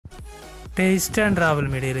Taste and travel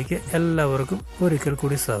മീഡിയയിലേക്ക് എല്ലാവർക്കും ഒരിക്കൽ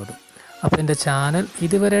കൂടി സ്വാഗതം. അപ്പോൾ എൻ്റെ ചാനൽ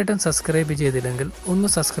ഇതുവരെയായിട്ടും സബ്സ്ക്രൈബ് ചെയ്തില്ലെങ്കിൽ ഒന്ന്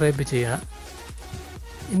സബ്സ്ക്രൈബ് ചെയ്യുക.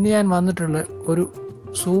 ഇന്ന് ഞാൻ വന്നിട്ടുള്ള ഒരു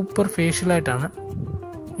സൂപ്പർ ഫേഷ്യലായിട്ടാണ്.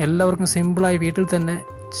 എല്ലാവർക്കും സിമ്പിളായി വീട്ടിൽ തന്നെ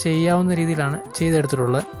ചെയ്യാവുന്ന രീതിയിലാണ്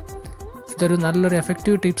ചെയ്തെടുത്തിട്ടുള്ളത്. ഇതൊരു നല്ലൊരു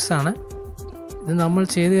എഫക്റ്റീവ് ടിപ്സാണ്. ഇത് നമ്മൾ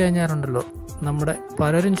ചെയ്ത് കഴിഞ്ഞാലുണ്ടല്ലോ, നമ്മുടെ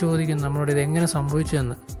പലരും ചോദിക്കും നമ്മളോട് ഇതെങ്ങനെ സംഭവിച്ചു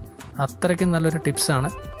എന്ന്. അത്രയ്ക്കും നല്ലൊരു ടിപ്സാണ്.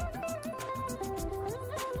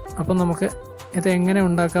 അപ്പം നമുക്ക് ഇത് എങ്ങനെ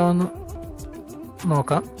ഉണ്ടാക്കാമെന്ന്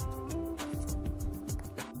നോക്കാം.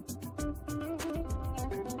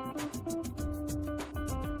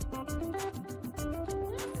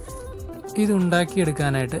 ഇത്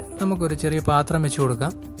ഉണ്ടാക്കിയെടുക്കാനായിട്ട് നമുക്കൊരു ചെറിയ പാത്രം വെച്ച്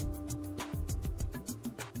കൊടുക്കാം.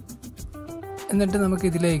 എന്നിട്ട്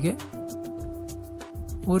നമുക്കിതിലേക്ക്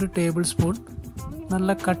 1 ടേബിൾ സ്പൂൺ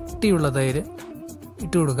നല്ല കട്ടിയുള്ള തൈര്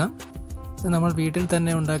ഇട്ട് കൊടുക്കാം. ഇത് നമ്മൾ വീട്ടിൽ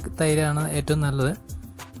തന്നെ ഉണ്ടാക്കി തൈരാണ് ഏറ്റവും നല്ലത്.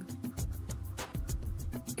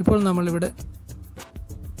 ഇപ്പോൾ നമ്മളിവിടെ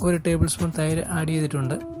 1 ടേബിൾ സ്പൂൺ തൈര് ആഡ്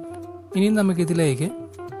ചെയ്തിട്ടുണ്ട്. ഇനി നമുക്കിതിലേക്ക്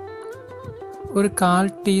 1/4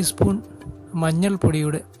 ടീസ്പൂൺ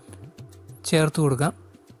മഞ്ഞൾപ്പൊടിയുടെ ചേർത്ത് കൊടുക്കാം.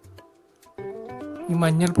 ഈ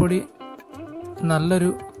മഞ്ഞൾപ്പൊടി നല്ലൊരു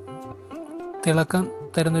തിളക്കം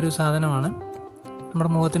തരുന്നൊരു സാധനമാണ്. നമ്മുടെ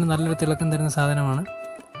മുഖത്തിന് നല്ലൊരു തിളക്കം തരുന്ന സാധനമാണ്.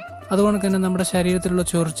 അതുകൊണ്ട് തന്നെ നമ്മുടെ ശരീരത്തിലുള്ള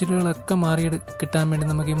ചൊറിച്ചിലുകളൊക്കെ മാറി കിട്ടാൻ വേണ്ടി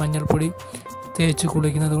നമുക്ക് ഈ മഞ്ഞൾപ്പൊടി തേച്ച്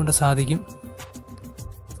കുളിക്കുന്നത് കൊണ്ട് സാധിക്കും.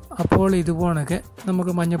 അപ്പോൾ ഇതുപോലൊക്കെ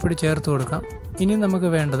നമുക്ക് മഞ്ഞൾപ്പൊടി ചേർത്ത് കൊടുക്കാം. ഇനി നമുക്ക്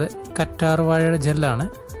വേണ്ടത് കറ്റാർവാഴയുടെ ജെല്ലാണ്.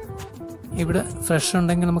 ഇവിടെ ഫ്രഷ്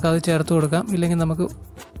ഉണ്ടെങ്കിൽ നമുക്കത് ചേർത്ത് കൊടുക്കാം, ഇല്ലെങ്കിൽ നമുക്ക്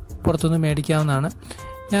പുറത്തുനിന്ന് മേടിക്കാവുന്നതാണ്.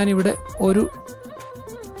 ഞാനിവിടെ 1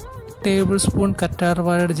 ടേബിൾ സ്പൂൺ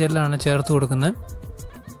കറ്റാർവാഴയുടെ ജെല്ലാണ് ചേർത്ത് കൊടുക്കുന്നത്.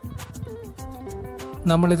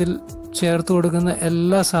 നമ്മളിതിൽ ചേർത്ത് കൊടുക്കുന്ന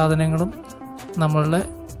എല്ലാ സാധനങ്ങളും നമ്മളുടെ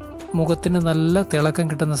മുഖത്തിന് നല്ല തിളക്കം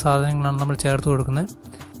കിട്ടുന്ന സാധനങ്ങളാണ് നമ്മൾ ചേർത്ത് കൊടുക്കുന്നത്.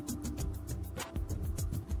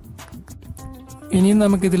 ഇനിയും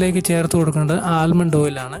നമുക്കിതിലേക്ക് ചേർത്ത് കൊടുക്കേണ്ടത് ആൽമണ്ട്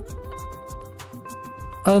ഓയിലാണ്.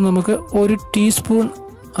 അത് നമുക്ക് 1 ടീസ്പൂൺ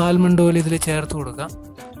ആൽമണ്ട് ഓയിൽ ഇതിൽ ചേർത്ത് കൊടുക്കാം.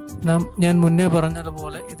 ഞാൻ മുന്നേ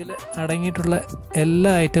പറഞ്ഞതുപോലെ ഇതിൽ അടങ്ങിയിട്ടുള്ള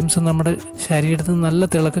എല്ലാ ഐറ്റംസും നമ്മുടെ ശരീരത്തിന് നല്ല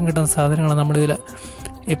തിളക്കം കിട്ടുന്ന സാധനങ്ങളാണ് നമ്മളിതിൽ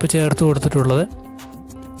ഇപ്പോൾ ചേർത്ത് കൊടുത്തിട്ടുള്ളത്.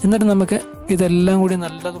 എന്നിട്ട് നമുക്ക് ഇതെല്ലാം കൂടി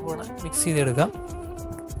നല്ലതുപോലെ മിക്സ് ചെയ്തെടുക്കാം.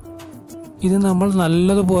 ഇത് നമ്മൾ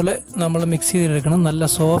നല്ലതുപോലെ മിക്സ് ചെയ്തെടുക്കണം. നല്ല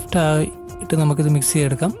സോഫ്റ്റ് ആയിട്ട് നമുക്കിത് മിക്സ്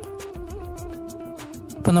ചെയ്തെടുക്കാം.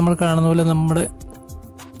 ഇപ്പം നമ്മൾ കാണുന്ന പോലെ നമ്മുടെ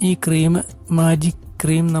ഈ ക്രീം, മാജിക്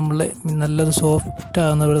ക്രീം, നമ്മൾ നല്ലത് സോഫ്റ്റ്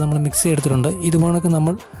ആകുന്ന പോലെ നമ്മൾ മിക്സ് ചെയ്തെടുത്തിട്ടുണ്ട്. ഇതുപോലൊക്കെ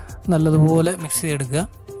നമ്മൾ നല്ലതുപോലെ മിക്സ് ചെയ്തെടുക്കുക.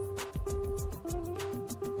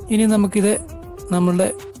 ഇനി നമുക്കിത് നമ്മളുടെ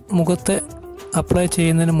മുഖത്ത് അപ്ലൈ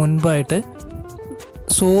ചെയ്യുന്നതിന് മുൻപായിട്ട്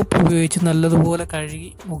സോപ്പ് ഉപയോഗിച്ച് നല്ലതുപോലെ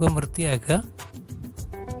കഴുകി മുഖം വൃത്തിയാക്കുക.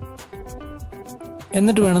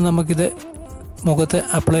 എന്നിട്ട് വേണം നമുക്കിത് മുഖത്ത്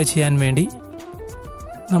അപ്ലൈ ചെയ്യാൻ വേണ്ടി.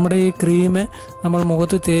 നമ്മുടെ ഈ ക്രീം നമ്മൾ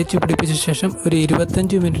മുഖത്ത് തേച്ച് പിടിപ്പിച്ച ശേഷം ഒരു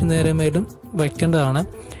 25 മിനിറ്റ് നേരമേലും വയ്ക്കേണ്ടതാണ്.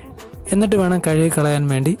 എന്നിട്ട് വേണം കഴുകി കളയാൻ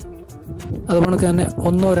വേണ്ടി. അതുപോലെ തന്നെ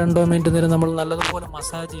 1-2 മിനിറ്റ് നേരം നമ്മൾ നല്ലതുപോലെ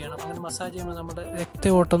മസാജ് ചെയ്യണം. അങ്ങനെ മസാജ് ചെയ്യുമ്പോൾ നമ്മുടെ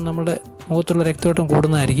രക്തയോട്ടം, നമ്മുടെ മുഖത്തുള്ള രക്തയോട്ടം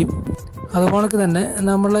കൂടുന്നതായിരിക്കും. അതുപോലെ തന്നെ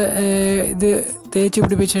നമ്മൾ ഇത് തേച്ച്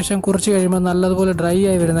പിടിപ്പിച്ച ശേഷം കുറച്ച് കഴിയുമ്പോൾ നല്ലതുപോലെ ഡ്രൈ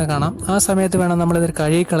ആയി വരുന്നത് കാണാം. ആ സമയത്ത് വേണം നമ്മളിത്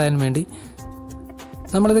കഴുകി കളയാൻ വേണ്ടി.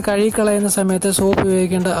 നമ്മളിത് കഴുകിക്കളയുന്ന സമയത്ത് സോപ്പ്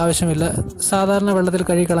ഉപയോഗിക്കേണ്ട ആവശ്യമില്ല. സാധാരണ വെള്ളത്തിൽ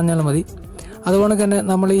കഴുകിക്കളഞ്ഞാൽ മതി. അതുകൊണ്ട് തന്നെ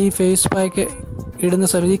നമ്മൾ ഈ ഫേസ് പാക്ക് ഇടുന്ന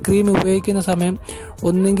സമയം, ഈ ക്രീം ഉപയോഗിക്കുന്ന സമയം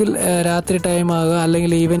ഒന്നുകിൽ രാത്രി ടൈം ആകുക,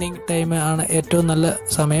 അല്ലെങ്കിൽ ഈവനിങ് ടൈം ആണ് ഏറ്റവും നല്ല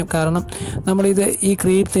സമയം. കാരണം നമ്മളിത് ഈ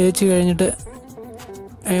ക്രീം തേച്ച് കഴിഞ്ഞിട്ട്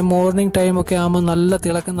മോർണിംഗ് ടൈമൊക്കെ ആകുമ്പോൾ നല്ല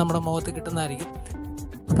തിളക്കം നമ്മുടെ മുഖത്ത് കിട്ടുന്നതായിരിക്കും.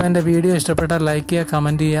 അപ്പോൾ എൻ്റെ വീഡിയോ ഇഷ്ടപ്പെട്ടാൽ ലൈക്ക് ചെയ്യുക,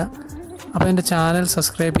 കമൻറ്റ് ചെയ്യുക. അപ്പോൾ എൻ്റെ ചാനൽ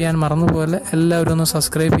സബ്സ്ക്രൈബ് ചെയ്യാൻ മറന്നുപോലെ എല്ലാവരും ഒന്ന്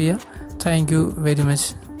സബ്സ്ക്രൈബ് ചെയ്യുക. Thank you very much.